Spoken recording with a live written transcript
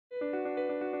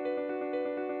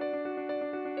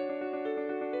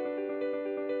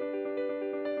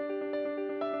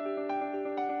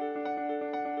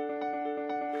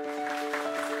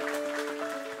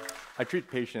I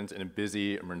treat patients in a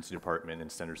busy emergency department in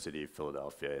Center City,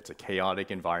 Philadelphia. It's a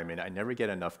chaotic environment. I never get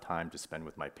enough time to spend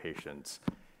with my patients.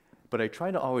 But I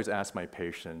try to always ask my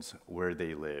patients where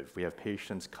they live. We have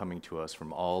patients coming to us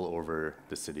from all over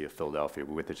the city of Philadelphia,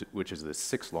 which is the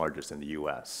 6th largest in the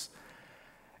US.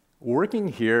 Working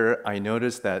here, I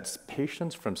noticed that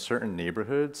patients from certain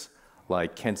neighborhoods,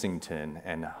 like Kensington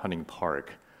and Hunting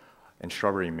Park and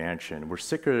Strawberry Mansion, were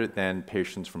sicker than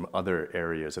patients from other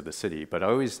areas of the city. But I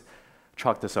always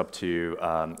chalk this up to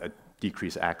a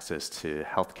decreased access to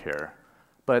healthcare.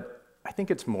 But I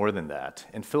think it's more than that.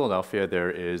 In Philadelphia,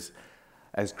 there is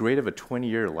as great of a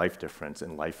 20-year life difference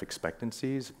in life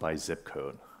expectancies by zip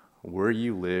code. Where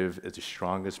you live is the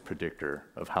strongest predictor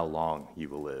of how long you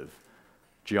will live.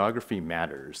 Geography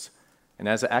matters. And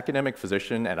as an academic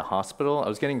physician at a hospital, I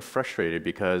was getting frustrated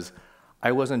because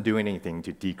I wasn't doing anything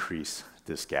to decrease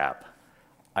this gap.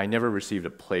 I never received a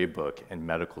playbook in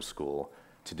medical school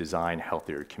to design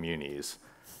healthier communities.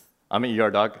 I'm an ER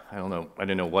doc. I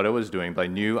didn't know what I was doing, but I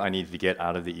knew I needed to get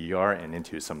out of the ER and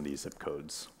into some of these zip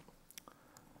codes.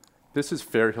 This is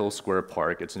Fair Hill Square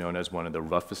Park. It's known as one of the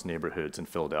roughest neighborhoods in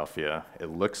Philadelphia.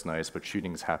 It looks nice, but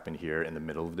shootings happen here in the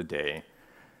middle of the day.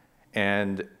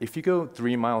 And if you go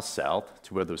 3 miles south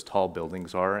to where those tall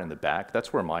buildings are in the back,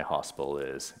 that's where my hospital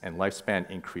is. And lifespan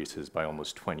increases by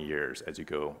almost 20 years as you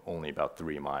go only about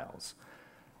 3 miles.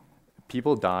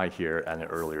 People die here at an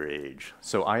earlier age.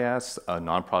 So I asked a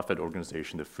nonprofit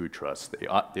organization, the Food Trust.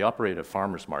 They operate a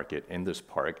farmer's market in this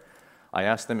park. I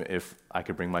asked them if I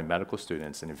could bring my medical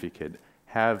students and if we could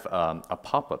have a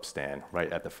pop-up stand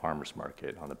right at the farmer's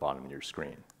market on the bottom of your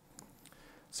screen.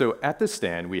 So at this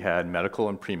stand, we had medical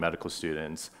and pre-medical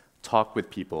students talk with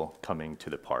people coming to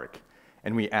the park.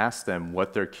 And we asked them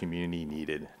what their community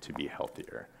needed to be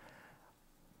healthier.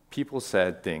 People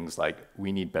said things like,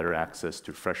 we need better access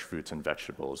to fresh fruits and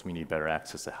vegetables. We need better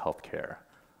access to healthcare.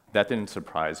 That didn't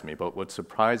surprise me, but what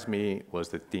surprised me was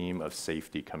the theme of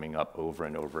safety coming up over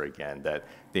and over again, that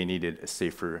they needed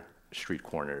safer street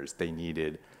corners. They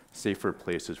needed safer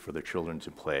places for their children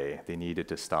to play. They needed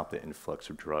to stop the influx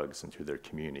of drugs into their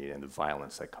community and the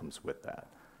violence that comes with that.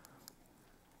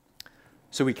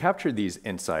 So we captured these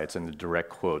insights and the direct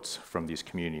quotes from these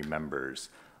community members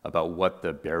about what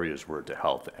the barriers were to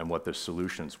health and what the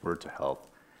solutions were to health.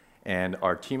 And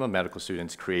our team of medical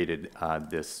students created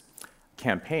this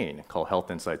campaign called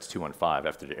Health Insights 215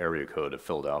 after the area code of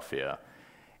Philadelphia.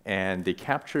 And they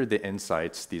captured the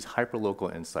insights, these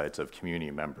hyperlocal insights of community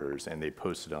members, and they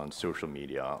posted on social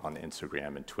media, on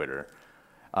Instagram and Twitter.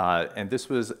 And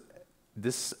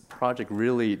this project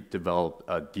really developed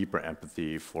a deeper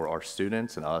empathy for our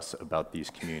students and us about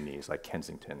these communities like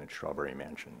Kensington and Strawberry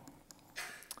Mansion.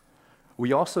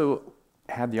 We also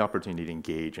had the opportunity to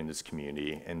engage in this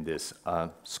community in this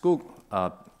school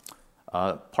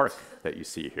park that you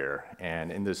see here.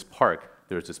 And in this park,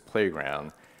 there's this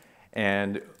playground.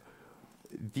 And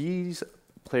these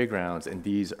playgrounds in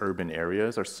these urban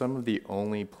areas are some of the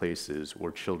only places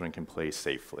where children can play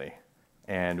safely.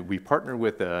 And we partnered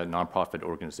with a nonprofit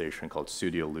organization called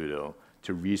Studio Ludo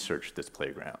to research this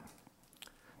playground.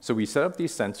 So we set up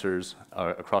these sensors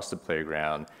across the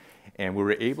playground, and we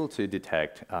were able to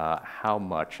detect how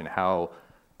much and how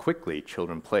quickly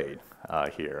children played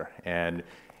here.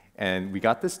 And we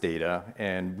got this data,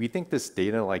 and we think this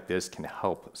data like this can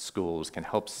help schools, can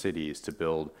help cities to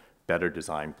build better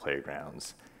designed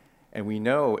playgrounds. And we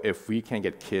know if we can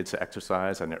get kids to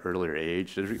exercise at an earlier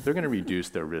age, they're going to reduce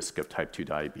their risk of type 2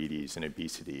 diabetes and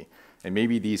obesity. And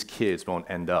maybe these kids won't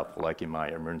end up like in my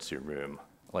emergency room,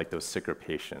 like those sicker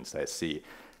patients that I see.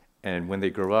 And when they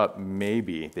grow up,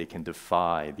 maybe they can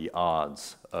defy the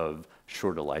odds of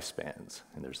shorter lifespans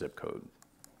in their zip code.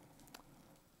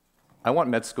 I want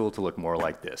med school to look more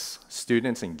like this,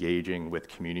 students engaging with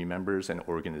community members and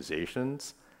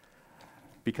organizations,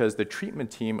 because the treatment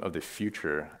team of the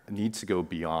future needs to go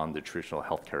beyond the traditional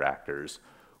healthcare actors.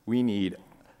 We need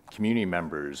community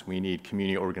members, we need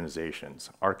community organizations,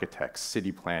 architects,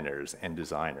 city planners, and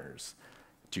designers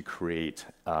to create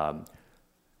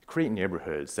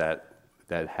neighborhoods that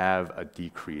have a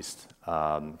decreased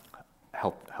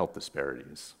health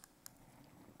disparities.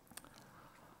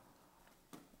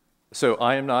 So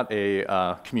I am not a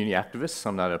community activist.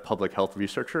 I'm not a public health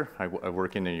researcher. I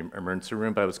work in an emergency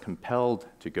room, but I was compelled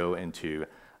to go into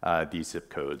these zip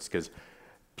codes because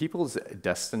people's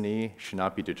destiny should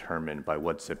not be determined by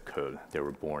what zip code they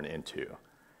were born into.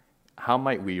 How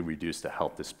might we reduce the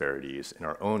health disparities in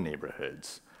our own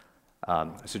neighborhoods? I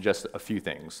suggest a few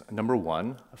things. Number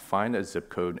one, find a zip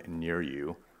code near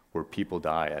you where people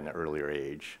die at an earlier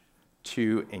age.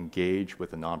 Two, engage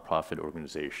with a nonprofit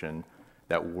organization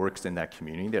that works in that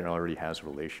community that already has a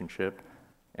relationship.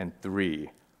 And 3,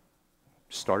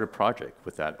 start a project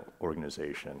with that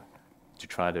organization to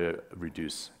try to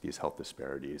reduce these health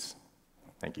disparities.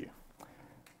 Thank you.